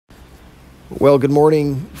Well, good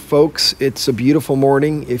morning, folks. It's a beautiful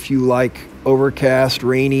morning if you like overcast,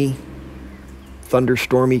 rainy,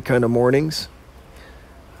 thunderstormy kind of mornings.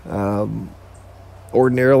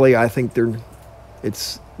 Ordinarily, I think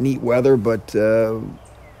it's neat weather, but got a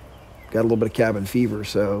little bit of cabin fever.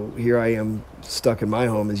 So here I am stuck in my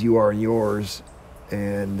home as you are in yours.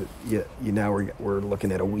 And now we're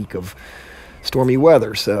looking at a week of stormy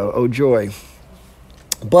weather. So, oh joy.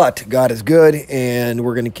 But God is good, and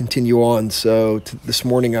we're going to continue on. So this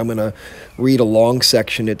morning I'm going to read a long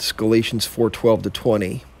section. It's Galatians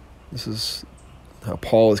 4:12-20. This is how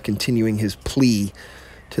Paul is continuing his plea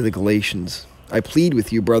to the Galatians. I plead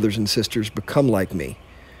with you, brothers and sisters, become like me,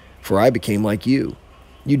 for I became like you.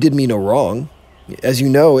 You did me no wrong. As you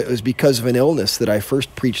know, it was because of an illness that I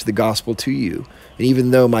first preached the gospel to you. And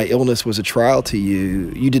even though my illness was a trial to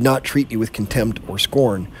you, you did not treat me with contempt or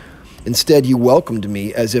scorn. Instead, you welcomed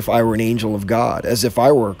me as if I were an angel of God, as if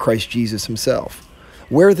I were Christ Jesus himself.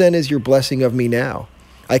 Where then is your blessing of me now?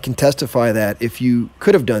 I can testify that if you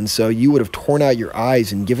could have done so, you would have torn out your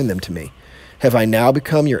eyes and given them to me. Have I now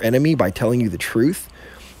become your enemy by telling you the truth?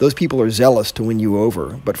 Those people are zealous to win you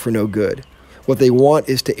over, but for no good. What they want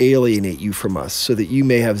is to alienate you from us so that you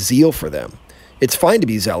may have zeal for them. It's fine to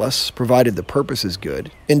be zealous, provided the purpose is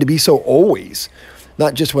good, and to be so always,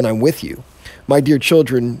 not just when I'm with you. My dear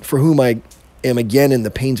children, for whom I am again in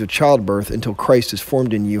the pains of childbirth until Christ is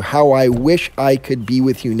formed in you, how I wish I could be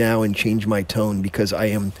with you now and change my tone because I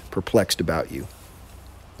am perplexed about you.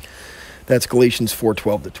 That's Galatians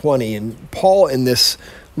 4:12-20. And Paul in this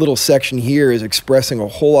little section here is expressing a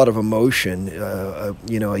whole lot of emotion, a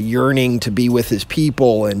yearning to be with his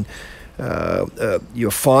people and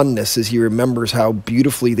fondness as he remembers how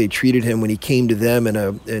beautifully they treated him when he came to them,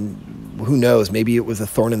 and who knows, maybe it was a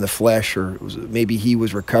thorn in the flesh, or maybe he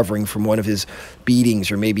was recovering from one of his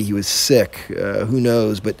beatings, or maybe he was sick, who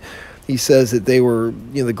knows. But he says that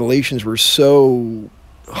the Galatians were so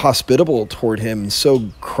hospitable toward him and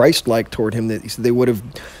so Christ-like toward him that he said they would have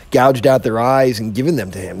gouged out their eyes and given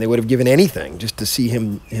them to him. They would have given anything just to see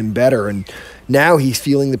him better. And now he's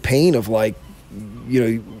feeling the pain of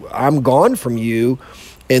I'm gone from you.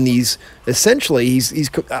 And I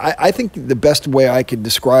think the best way I could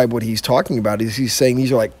describe what he's talking about is he's saying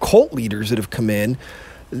these are like cult leaders that have come in.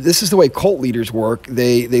 This is the way cult leaders work.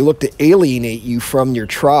 They look to alienate you from your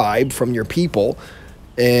tribe, from your people,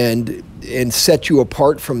 and set you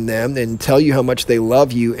apart from them and tell you how much they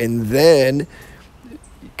love you, and then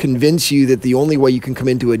convince you that the only way you can come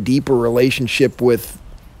into a deeper relationship with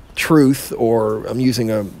truth, or I'm using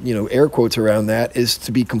air quotes around that, is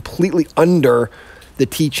to be completely under the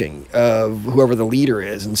teaching of whoever the leader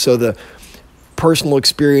is. And so the personal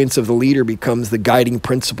experience of the leader becomes the guiding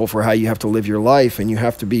principle for how you have to live your life, and you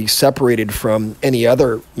have to be separated from any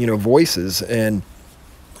other voices. And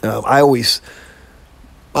I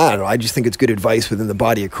just think it's good advice within the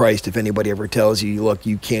body of Christ. If anybody ever tells you, look,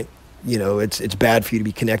 you can't, it's bad for you to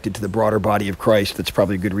be connected to the broader body of Christ, that's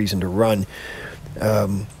probably a good reason to run.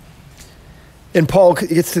 And Paul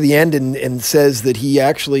gets to the end and says that he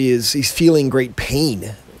actually he's feeling great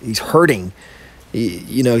pain. He's hurting.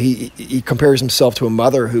 He compares himself to a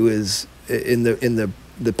mother who is in the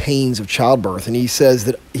pains of childbirth. And he says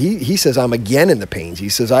that he says, I'm again in the pains. He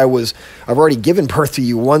says, I've already given birth to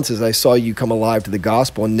you once as I saw you come alive to the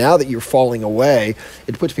gospel. And now that you're falling away,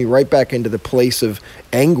 it puts me right back into the place of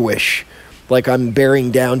anguish, like I'm bearing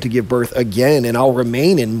down to give birth again, and I'll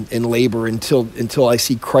remain in labor until I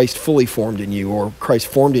see Christ fully formed in you, or Christ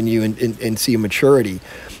formed in you and see a maturity.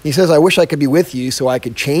 He says, I wish I could be with you so I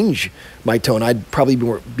could change my tone. I'd probably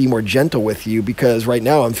be more gentle with you, because right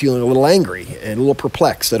now I'm feeling a little angry and a little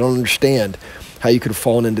perplexed. I don't understand how you could have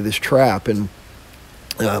fallen into this trap. And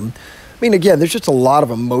again, there's just a lot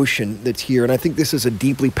of emotion that's here, and I think this is a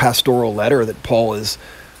deeply pastoral letter that Paul is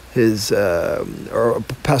or a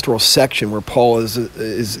pastoral section where Paul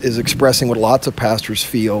is expressing what lots of pastors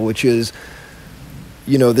feel, which is,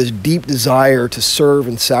 this deep desire to serve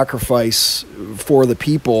and sacrifice for the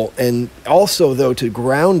people, and also though to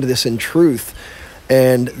ground this in truth,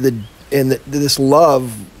 and this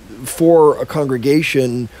love for a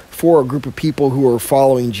congregation, for a group of people who are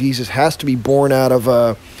following Jesus, has to be born out of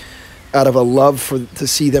a love to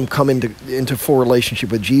see them come into full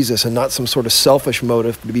relationship with Jesus, and not some sort of selfish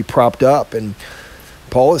motive to be propped up. And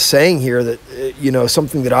Paul is saying here that,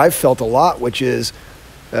 something that I've felt a lot, which is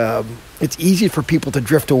it's easy for people to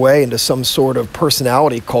drift away into some sort of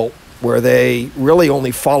personality cult where they really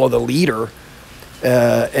only follow the leader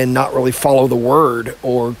and not really follow the word,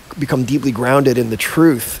 or become deeply grounded in the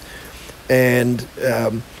truth. And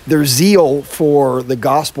their zeal for the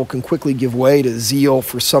gospel can quickly give way to zeal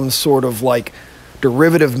for some sort of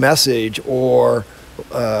derivative message or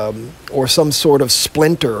some sort of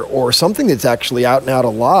splinter or something that's actually out and out a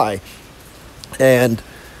lie. And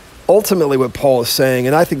ultimately what Paul is saying,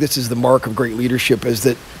 and I think this is the mark of great leadership, is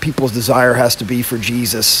that people's desire has to be for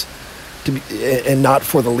Jesus and not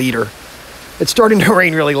for the leader. It's starting to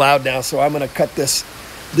rain really loud now, so I'm going to cut this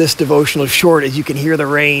devotional short. As you can hear the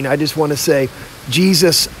rain, I just want to say,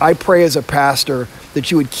 Jesus, I pray as a pastor that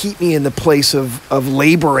you would keep me in the place of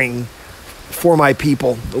laboring for my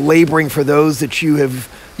people, laboring for those that you have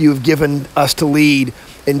given us to lead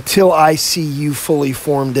until I see you fully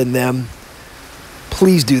formed in them.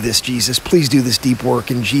 Please do this, Jesus. Please do this deep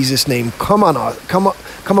work in Jesus' name. Come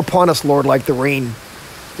upon us, Lord, like the rain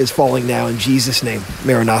is falling now. In Jesus' name,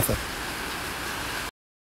 Maranatha.